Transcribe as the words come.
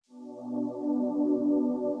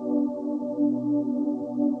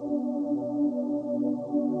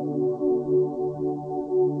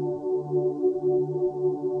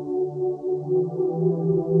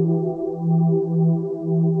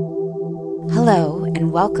Hello,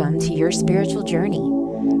 and welcome to your spiritual journey.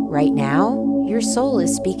 Right now, your soul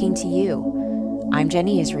is speaking to you. I'm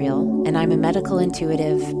Jenny Israel, and I'm a medical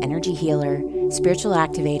intuitive, energy healer, spiritual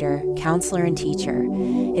activator, counselor, and teacher.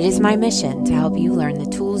 It is my mission to help you learn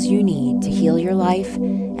the tools you need to heal your life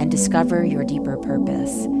and discover your deeper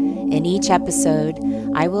purpose. In each episode,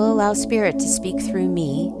 I will allow Spirit to speak through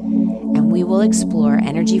me, and we will explore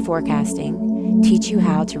energy forecasting, teach you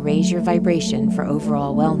how to raise your vibration for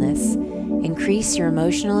overall wellness, increase your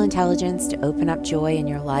emotional intelligence to open up joy in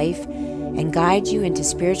your life, and guide you into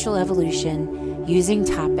spiritual evolution using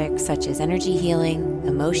topics such as energy healing,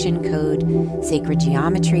 emotion code, sacred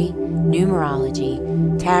geometry, numerology,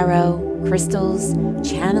 tarot, crystals,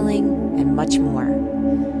 channeling, and much more.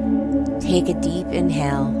 Take a deep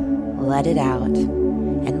inhale, let it out,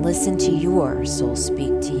 and listen to your soul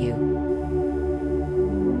speak to you.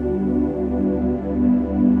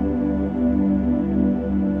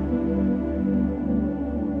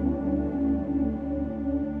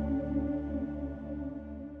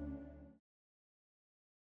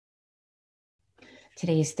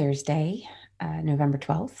 Today is Thursday, November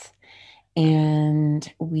 12th,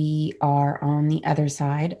 and we are on the other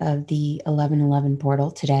side of the 11:11 portal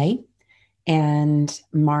today, and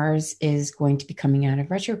Mars is going to be coming out of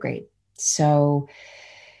retrograde. So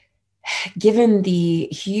given the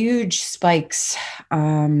huge spikes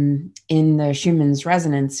in the Schumann's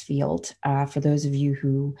resonance field, for those of you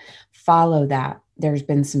who follow that, there's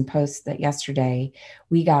been some posts that yesterday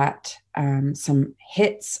we got some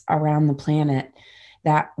hits around the planet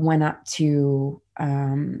that went up to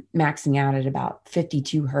maxing out at about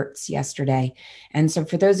 52 hertz yesterday. And so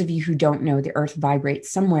for those of you who don't know, the Earth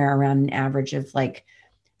vibrates somewhere around an average of like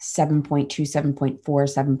 7.2, 7.4,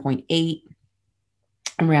 7.8,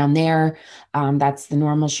 around there. That's the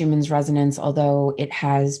normal Schumann's resonance, although it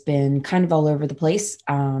has been kind of all over the place,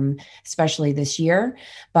 especially this year.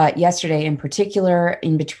 But yesterday in particular,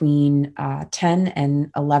 in between 10 and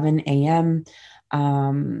 11 a.m.,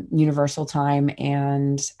 universal time,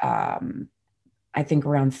 and I think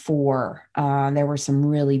around 4, there were some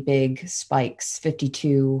really big spikes,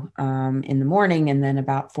 52 in the morning, and then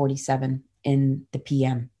about 47 in the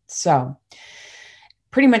PM. So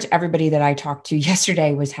pretty much everybody that I talked to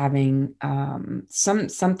yesterday was having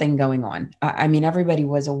something going on. I mean, everybody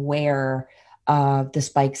was aware of the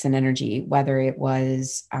spikes in energy, whether it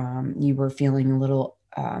was you were feeling a little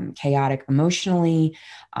chaotic emotionally,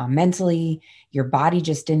 mentally, your body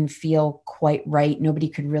just didn't feel quite right. Nobody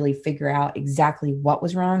could really figure out exactly what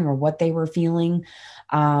was wrong or what they were feeling,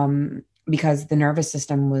 because the nervous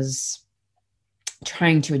system was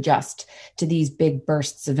trying to adjust to these big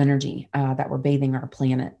bursts of energy that were bathing our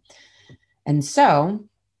planet. And so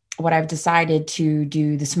what I've decided to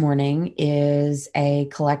do this morning is a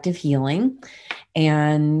collective healing.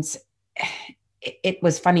 And it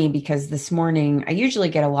was funny because this morning, I usually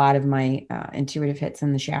get a lot of my intuitive hits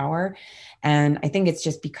in the shower. And I think it's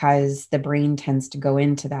just because the brain tends to go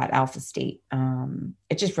into that alpha state.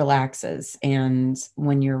 It just relaxes. And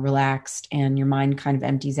when you're relaxed and your mind kind of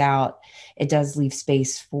empties out, it does leave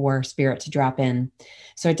space for spirit to drop in.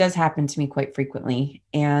 So it does happen to me quite frequently.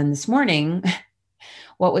 And this morning,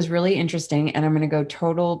 what was really interesting, and I'm going to go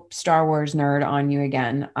total Star Wars nerd on you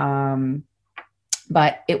again,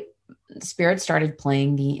 but Spirit started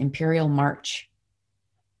playing the Imperial March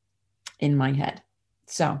in my head.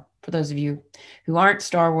 So for those of you who aren't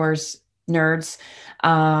Star Wars nerds,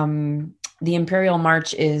 the Imperial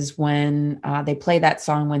March is when they play that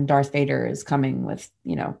song when Darth Vader is coming with,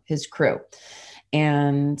 his crew.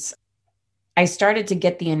 And I started to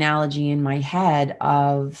get the analogy in my head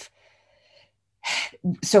of,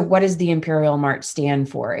 so what does the Imperial March stand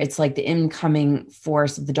for? It's like the incoming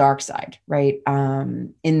force of the dark side, right?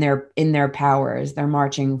 In their powers, they're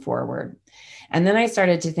marching forward. And then I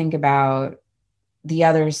started to think about the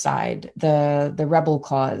other side, the rebel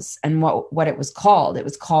cause, and what it was called. It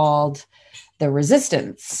was called the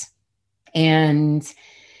resistance. And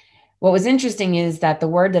what was interesting is that the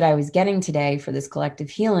word that I was getting today for this collective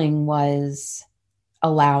healing was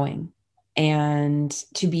allowing, and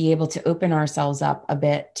to be able to open ourselves up a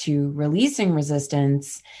bit to releasing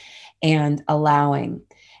resistance and allowing.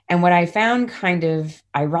 And what I found kind of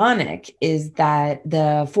ironic is that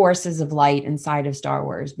the forces of light inside of Star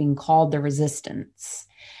Wars being called the resistance,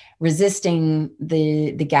 resisting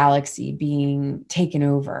the galaxy being taken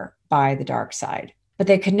over by the dark side. But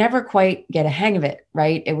they could never quite get a hang of it,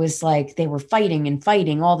 right? It was like they were fighting and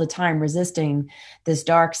fighting all the time, resisting this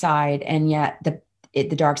dark side. And yet the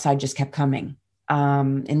dark side just kept coming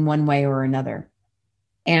in one way or another.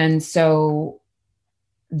 And so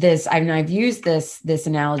I've used this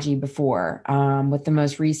analogy before, with the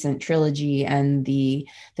most recent trilogy and the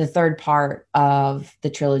third part of the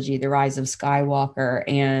trilogy, The Rise of Skywalker,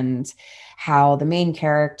 and how the main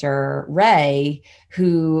character Rey,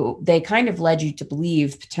 who they kind of led you to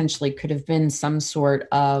believe potentially could have been some sort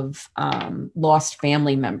of lost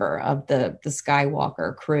family member of the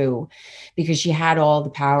Skywalker crew, because she had all the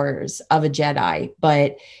powers of a Jedi,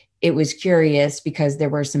 but it was curious because there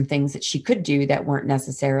were some things that she could do that weren't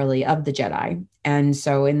necessarily of the Jedi. And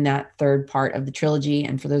so in that third part of the trilogy,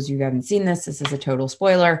 and for those of you who haven't seen this is a total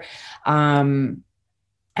spoiler.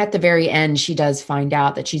 At the very end, she does find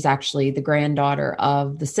out that she's actually the granddaughter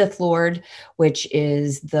of the Sith Lord, which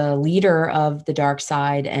is the leader of the dark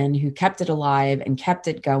side and who kept it alive and kept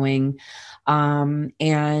it going.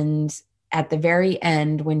 And at the very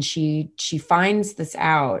end, when she finds this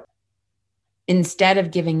out, instead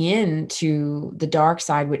of giving in to the dark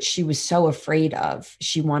side, which she was so afraid of,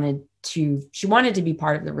 she wanted to be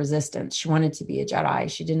part of the resistance. She wanted to be a Jedi.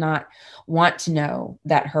 She did not want to know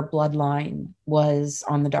that her bloodline was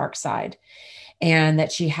on the dark side and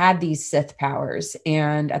that she had these Sith powers.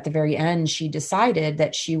 And at the very end, she decided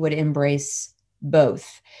that she would embrace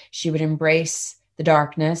both. She would embrace the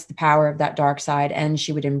darkness, the power of that dark side, and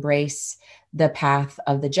she would embrace the path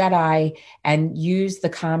of the Jedi and use the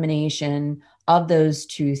combination of those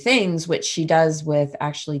two things, which she does with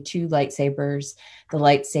actually two lightsabers, the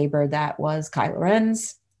lightsaber that was Kylo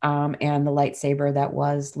Ren's, and the lightsaber that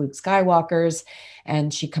was Luke Skywalker's.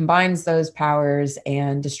 And she combines those powers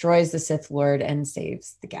and destroys the Sith Lord and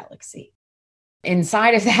saves the galaxy.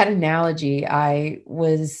 Inside of that analogy, I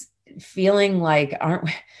was feeling like, aren't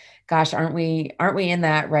we in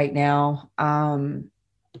that right now?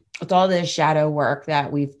 With all this shadow work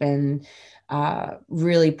that we've been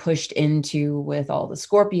really pushed into with all the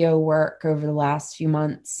Scorpio work over the last few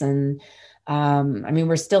months. And I mean,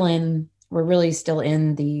 we're really still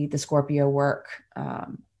in the Scorpio work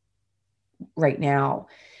right now,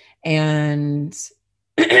 and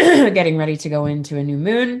getting ready to go into a new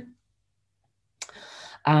moon.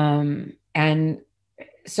 And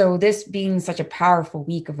so this being such a powerful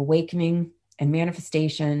week of awakening and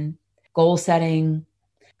manifestation, goal setting,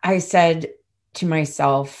 I said to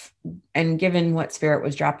myself, and given what spirit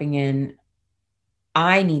was dropping in,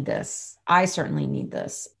 I need this. I certainly need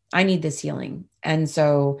this. I need this healing. And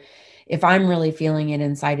so if I'm really feeling it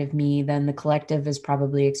inside of me, then the collective is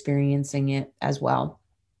probably experiencing it as well.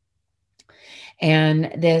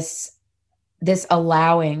 And this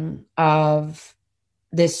allowing of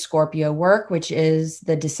this Scorpio work, which is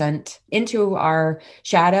the descent into our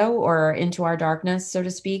shadow or into our darkness, so to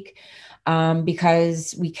speak,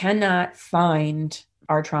 because we cannot find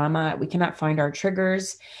our trauma. We cannot find our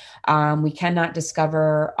triggers. We cannot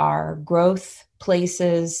discover our growth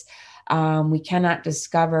places. We cannot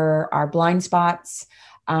discover our blind spots,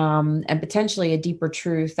 and potentially a deeper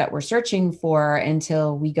truth that we're searching for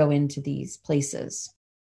until we go into these places.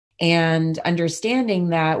 And understanding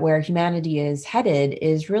that where humanity is headed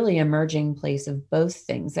is really a merging place of both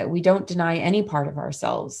things, that we don't deny any part of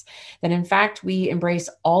ourselves, that in fact, we embrace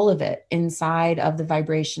all of it inside of the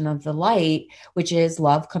vibration of the light, which is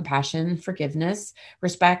love, compassion, forgiveness,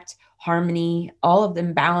 respect, harmony, all of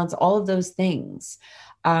them, balance, all of those things.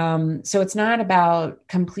 So it's not about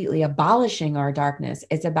completely abolishing our darkness.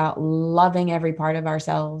 It's about loving every part of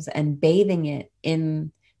ourselves and bathing it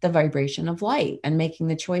in the vibration of light and making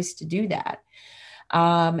the choice to do that.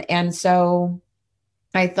 And so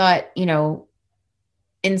I thought,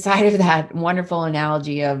 inside of that wonderful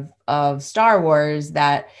analogy of Star Wars,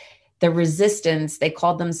 that the resistance, they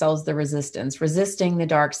called themselves the resistance, resisting the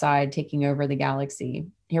dark side, taking over the galaxy.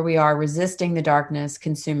 Here we are resisting the darkness,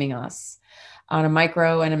 consuming us on a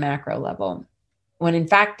micro and a macro level. When in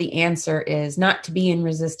fact, the answer is not to be in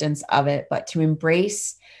resistance of it, but to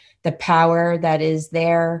embrace the power that is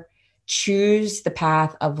there, choose the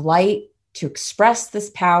path of light to express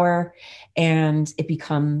this power, and it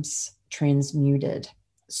becomes transmuted.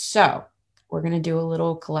 So we're going to do a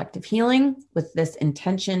little collective healing with this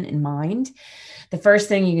intention in mind. The first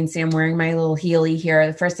thing you can see, I'm wearing my little Healy here.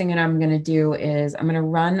 The first thing that I'm going to do is I'm going to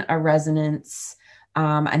run a resonance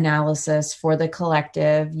analysis for the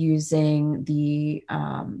collective using the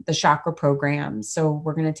chakra program. So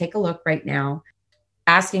we're going to take a look right now,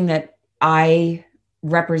 asking that I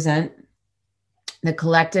represent the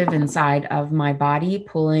collective inside of my body,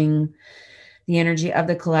 pulling the energy of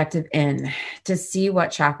the collective in to see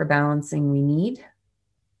what chakra balancing we need.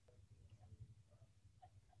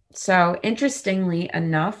 So interestingly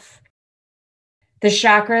enough, the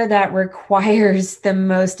chakra that requires the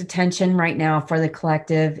most attention right now for the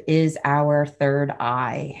collective is our third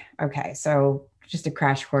eye. Okay, so just a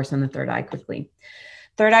crash course on the third eye quickly.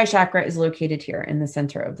 Third eye chakra is located here in the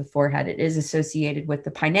center of the forehead. It is associated with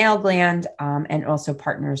the pineal gland and also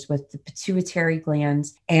partners with the pituitary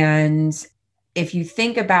gland. And if you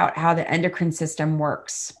think about how the endocrine system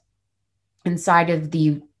works inside of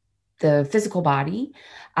the physical body,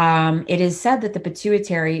 it is said that the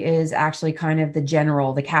pituitary is actually kind of the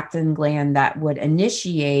general, the captain gland that would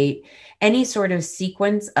initiate any sort of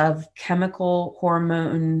sequence of chemical,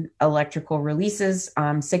 hormone, electrical releases,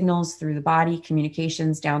 signals through the body,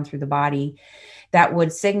 communications down through the body that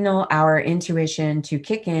would signal our intuition to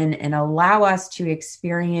kick in and allow us to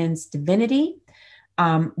experience divinity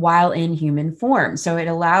while in human form. So it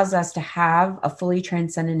allows us to have a fully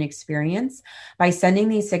transcendent experience by sending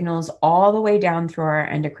these signals all the way down through our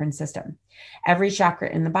endocrine system. Every chakra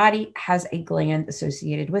in the body has a gland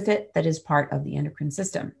associated with it that is part of the endocrine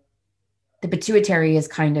system. The pituitary is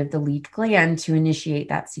kind of the lead gland to initiate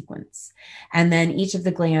that sequence. And then each of the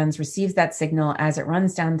glands receives that signal as it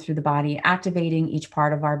runs down through the body, activating each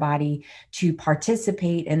part of our body to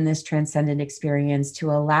participate in this transcendent experience, to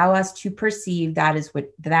allow us to perceive that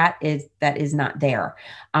is not there.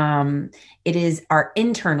 It is our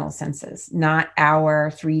internal senses, not our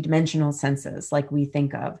three-dimensional senses like we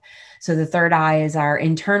think of. So the third eye is our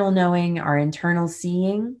internal knowing, our internal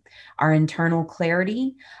seeing, our internal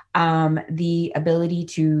clarity, the ability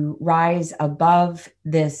to rise above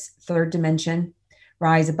this third dimension,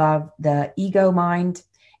 rise above the ego mind,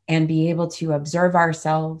 and be able to observe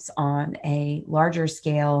ourselves on a larger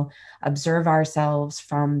scale, observe ourselves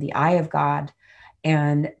from the eye of God,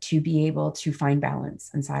 and to be able to find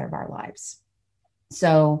balance inside of our lives.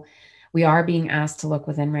 So we are being asked to look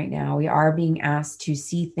within right now. We are being asked to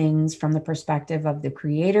see things from the perspective of the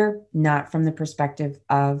creator, not from the perspective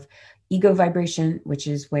of ego vibration, which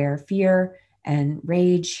is where fear and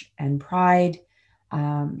rage and pride,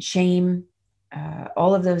 shame,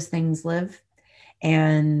 all of those things live.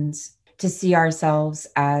 And to see ourselves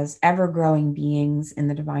as ever-growing beings in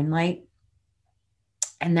the divine light,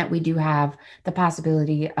 and that we do have the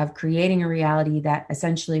possibility of creating a reality that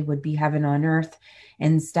essentially would be heaven on earth,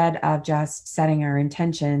 instead of just setting our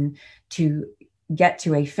intention to get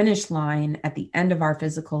to a finish line at the end of our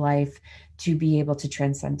physical life to be able to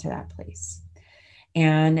transcend to that place.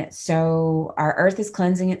 And so our earth is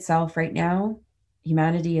cleansing itself right now.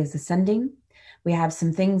 Humanity is ascending. We have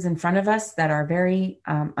some things in front of us that are very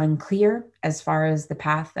unclear as far as the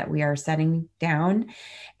path that we are setting down.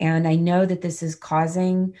 And I know that this is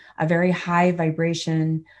causing a very high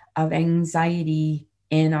vibration of anxiety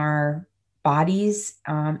in our bodies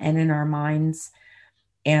and in our minds.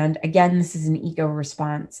 And again, this is an ego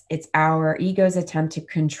response. It's our ego's attempt to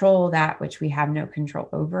control that which we have no control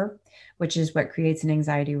over, which is what creates an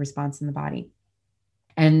anxiety response in the body.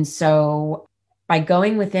 And so by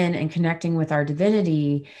going within and connecting with our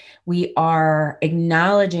divinity, we are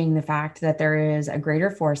acknowledging the fact that there is a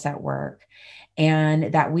greater force at work,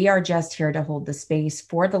 and that we are just here to hold the space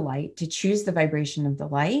for the light, to choose the vibration of the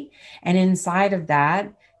light. And inside of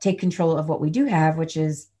that, take control of what we do have, which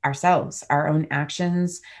is ourselves, our own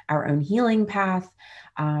actions, our own healing path,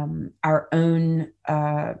 our own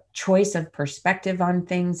choice of perspective on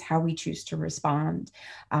things, how we choose to respond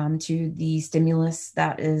to the stimulus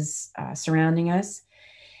that is surrounding us.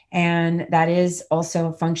 And that is also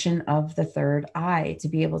a function of the third eye, to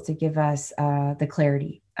be able to give us the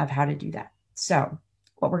clarity of how to do that. So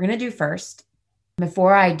what we're going to do first,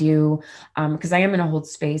 before I do, because I am going to hold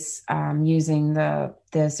space using the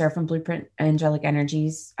Seraphim Blueprint Angelic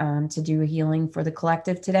Energies to do a healing for the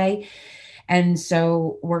collective today. And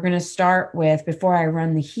so we're going to start with, before I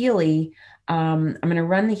run the Healy, I'm going to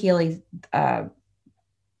run the Healy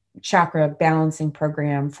chakra balancing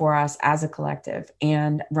program for us as a collective,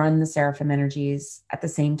 and run the Seraphim energies at the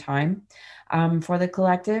same time for the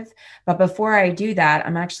collective. But before I do that,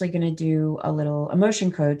 I'm actually going to do a little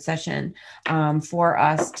emotion code session for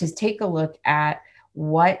us to take a look at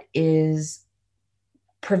what is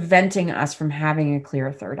preventing us from having a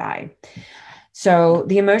clear third eye. So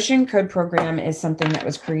the emotion code program is something that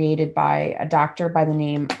was created by a doctor by the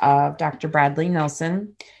name of Dr. Bradley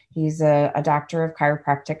Nelson. He's a doctor of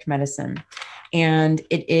chiropractic medicine. And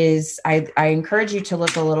it is, I encourage you to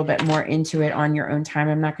look a little bit more into it on your own time.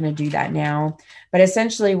 I'm not going to do that now. But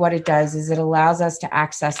essentially what it does is it allows us to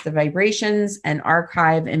access the vibrations and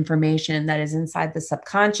archive information that is inside the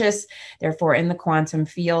subconscious, therefore in the quantum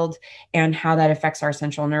field, and how that affects our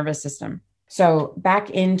central nervous system. So back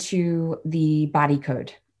into the body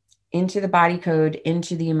code. into the body code,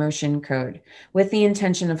 into the emotion code, with the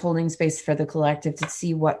intention of holding space for the collective to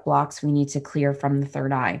see what blocks we need to clear from the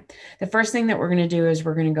third eye. The first thing that we're going to do is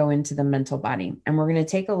we're going to go into the mental body, and we're going to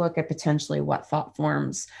take a look at potentially what thought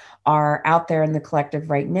forms are out there in the collective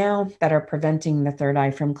right now that are preventing the third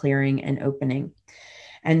eye from clearing and opening.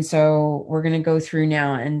 And so we're going to go through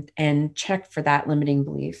now and check for that limiting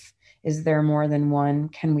belief. Is there more than one?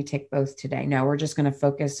 Can we take both today? No, we're just going to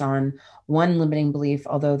focus on one limiting belief,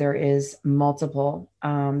 although there is multiple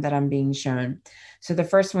that I'm being shown. So the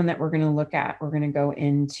first one that we're going to look at, we're going to go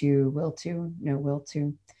into will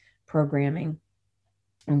to programming.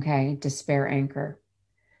 Okay, despair anchor.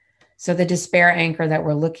 So the despair anchor that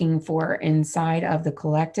we're looking for inside of the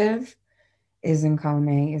collective is in column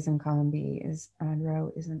A, is in column B, is odd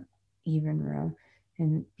row, is an even row,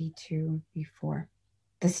 and B2, B4.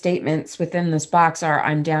 The statements within this box are,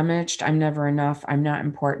 I'm damaged, I'm never enough, I'm not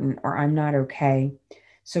important, or I'm not okay.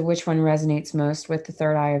 So which one resonates most with the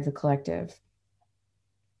third eye of the collective?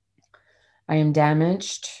 I am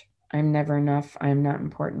damaged, I'm never enough, I am not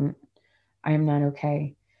important, I am not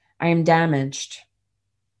okay. I am damaged.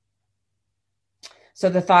 So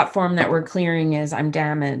the thought form that we're clearing is, I'm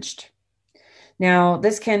damaged. Now,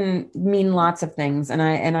 this can mean lots of things, and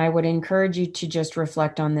I would encourage you to just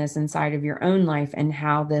reflect on this inside of your own life and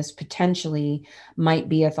how this potentially might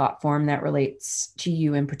be a thought form that relates to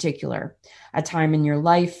you in particular. A time in your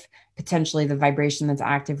life, potentially the vibration that's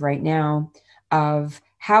active right now, of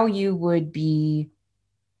how you would be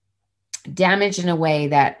damaged in a way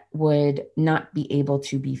that would not be able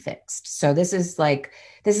to be fixed. So this is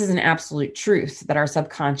an absolute truth that our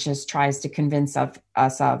subconscious tries to convince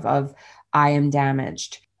us of I am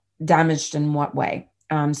damaged. Damaged in what way?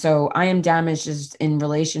 So I am damaged is in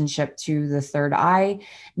relationship to the third eye,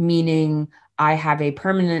 meaning I have a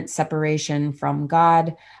permanent separation from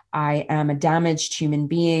God. I am a damaged human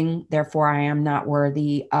being. Therefore, I am not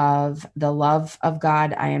worthy of the love of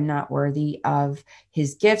God. I am not worthy of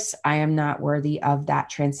his gifts. I am not worthy of that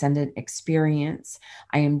transcendent experience.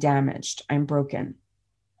 I am damaged. I'm broken.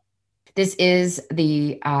 This is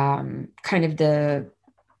the kind of the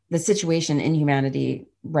situation in humanity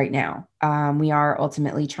right now. We are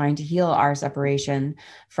ultimately trying to heal our separation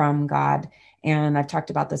from God. And I've talked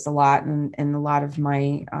about this a lot in a lot of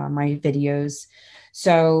my videos.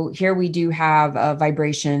 So here we do have a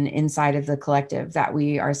vibration inside of the collective that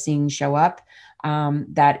we are seeing show up.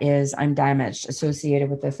 That is, I'm damaged, associated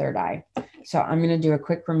with the third eye. So I'm going to do a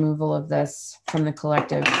quick removal of this from the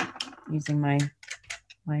collective using my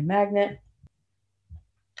magnet.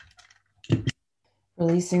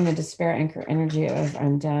 Releasing the despair anchor energy of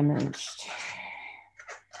I'm damaged.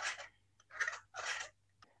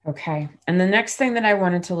 Okay. And the next thing that I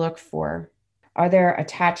wanted to look for, are there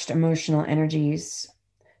attached emotional energies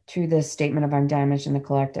to this statement of I'm damaged in the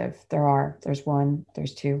collective? There are. There's one,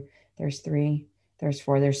 there's two, there's three, there's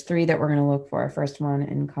four. There's three that we're going to look for. First one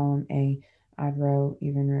in column A, odd row,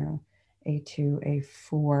 even row, A2,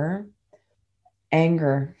 A4.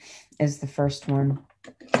 Anger is the first one.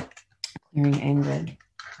 Clearing anger.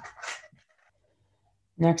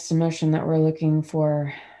 Next emotion that we're looking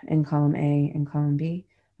for in column A and column B,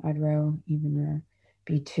 odd row, even row,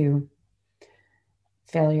 B2.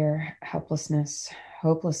 Failure, helplessness,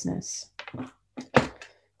 hopelessness.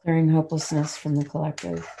 Clearing hopelessness from the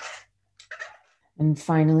collective. And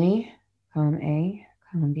finally, column A,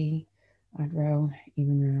 column B, odd row,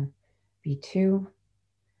 even row, B2.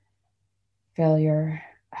 Failure,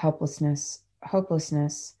 helplessness,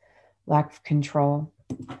 hopelessness, lack of control.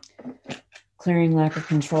 Clearing lack of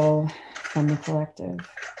control from the collective.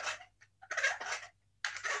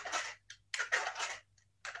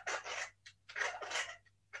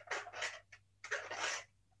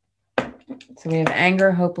 So we have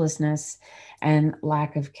anger, hopelessness, and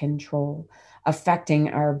lack of control affecting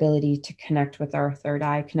our ability to connect with our third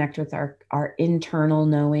eye, connect with our internal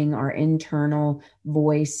knowing, our internal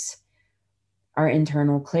voice, our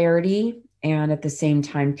internal clarity, and at the same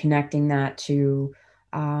time connecting that to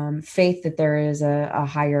faith that there is a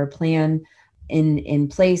higher plan in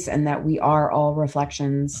place, and that we are all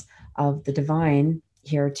reflections of the divine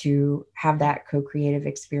here to have that co-creative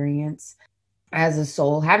experience as a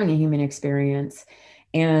soul having a human experience.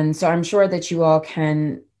 And so I'm sure that you all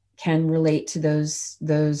can relate to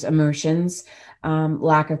those emotions,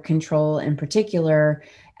 lack of control in particular,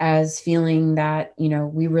 as feeling that,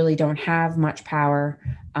 we really don't have much power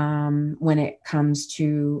when it comes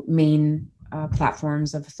to main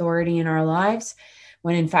platforms of authority in our lives,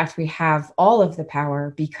 when in fact we have all of the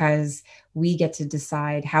power, because we get to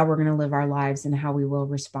decide how we're going to live our lives and how we will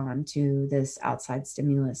respond to this outside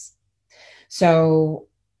stimulus. So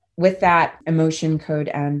with that emotion code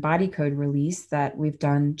and body code release that we've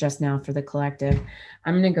done just now for the collective,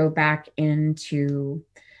 I'm going to go back into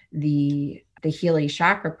the Healy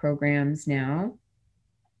chakra programs now.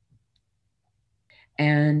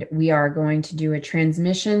 And we are going to do a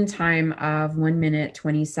transmission time of 1 minute,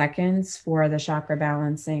 20 seconds for the chakra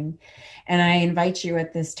balancing. And I invite you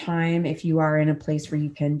at this time, if you are in a place where you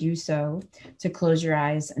can do so, to close your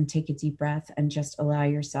eyes and take a deep breath and just allow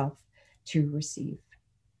yourself to receive.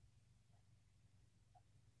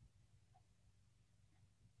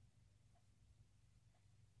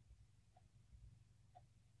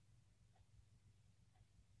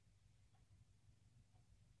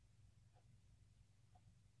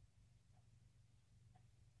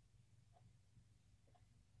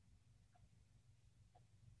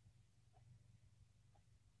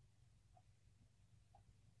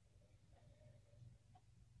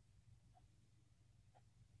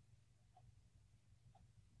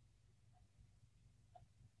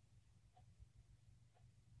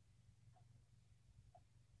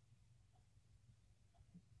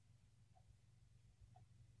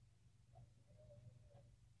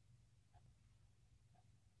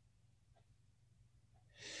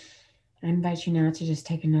 I invite you now to just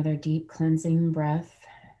take another deep cleansing breath.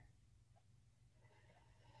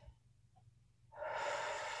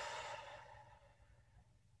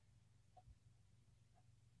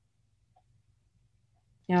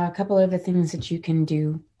 Now, a couple of the things that you can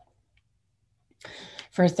do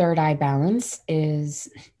for third eye balance is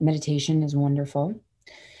meditation is wonderful.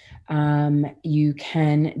 You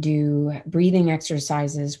can do breathing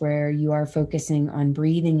exercises where you are focusing on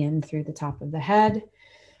breathing in through the top of the head,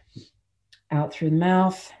 out through the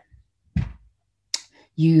mouth.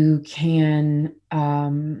 You can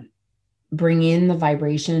bring in the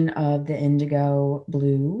vibration of the indigo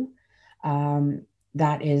blue.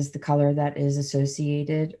 That is the color that is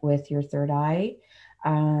associated with your third eye.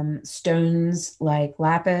 Stones like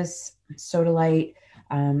lapis, sodalite,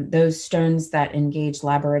 those stones that engage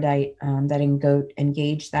labradorite, that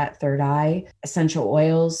engage that third eye. Essential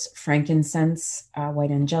oils, frankincense,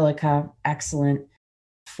 white angelica, excellent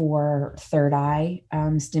for third eye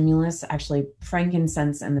stimulus. Actually,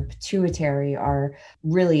 frankincense and the pituitary are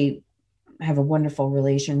really have a wonderful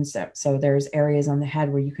relationship. So there's areas on the head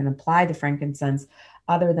where you can apply the frankincense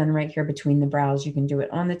other than right here between the brows. You can do it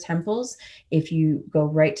on the temples. If you go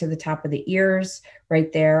right to the top of the ears,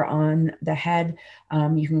 right there on the head,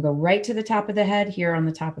 you can go right to the top of the head here on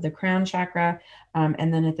the top of the crown chakra,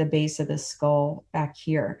 and then at the base of the skull back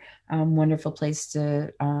here. Wonderful place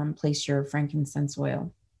to place your frankincense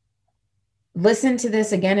oil. Listen to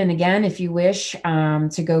this again and again if you wish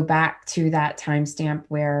to go back to that timestamp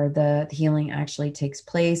where the healing actually takes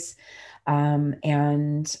place,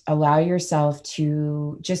 and allow yourself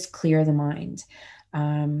to just clear the mind.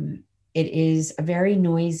 It is a very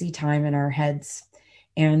noisy time in our heads.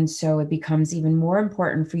 And so it becomes even more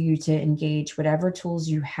important for you to engage whatever tools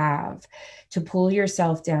you have to pull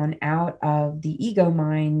yourself down out of the ego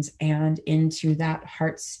mind and into that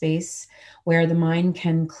heart space where the mind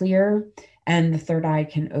can clear and the third eye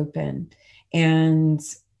can open. And,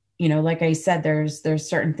 you know, like I said, there's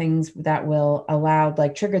certain things that will allow,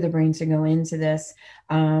 like trigger the brain to go into this.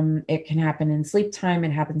 It can happen in sleep time.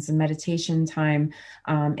 It happens in meditation time.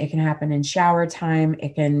 It can happen in shower time.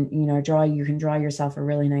 It can, you can draw yourself a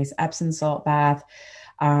really nice Epsom salt bath.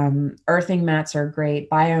 Earthing mats are great.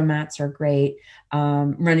 Biomats are great.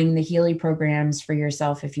 Running the Healy programs for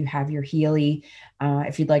yourself. If you have your Healy,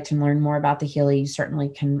 if you'd like to learn more about the Healy, you certainly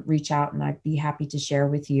can reach out and I'd be happy to share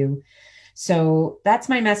with you. So that's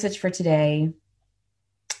my message for today.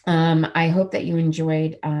 I hope that you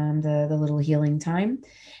enjoyed the little healing time,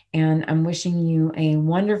 and I'm wishing you a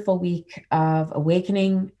wonderful week of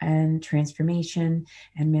awakening and transformation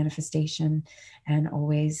and manifestation, and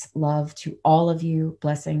always love to all of you,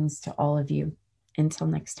 blessings to all of you. Until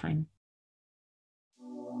next time.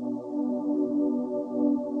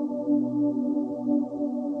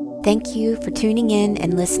 Thank you for tuning in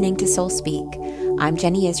and listening to Soul Speak. I'm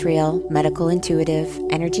Jenny Israel, medical intuitive,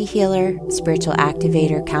 energy healer, spiritual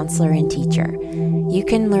activator, counselor, and teacher. You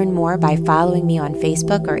can learn more by following me on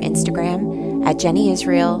Facebook or Instagram at Jenny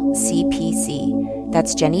Israel CPC.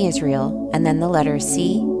 That's Jenny Israel, and then the letter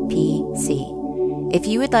CPC. If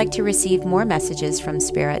you would like to receive more messages from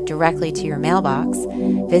Spirit directly to your mailbox,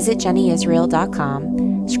 visit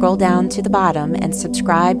jennyisrael.com, scroll down to the bottom, and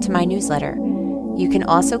subscribe to my newsletter. You can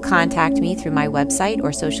also contact me through my website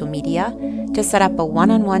or social media to set up a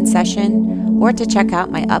one-on-one session or to check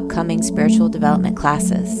out my upcoming spiritual development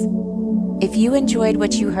classes. If you enjoyed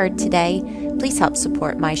what you heard today, please help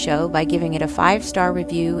support my show by giving it a 5-star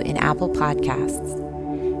review in Apple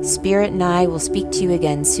Podcasts. Spirit and I will speak to you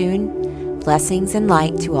again soon. Blessings and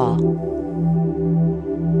light to all.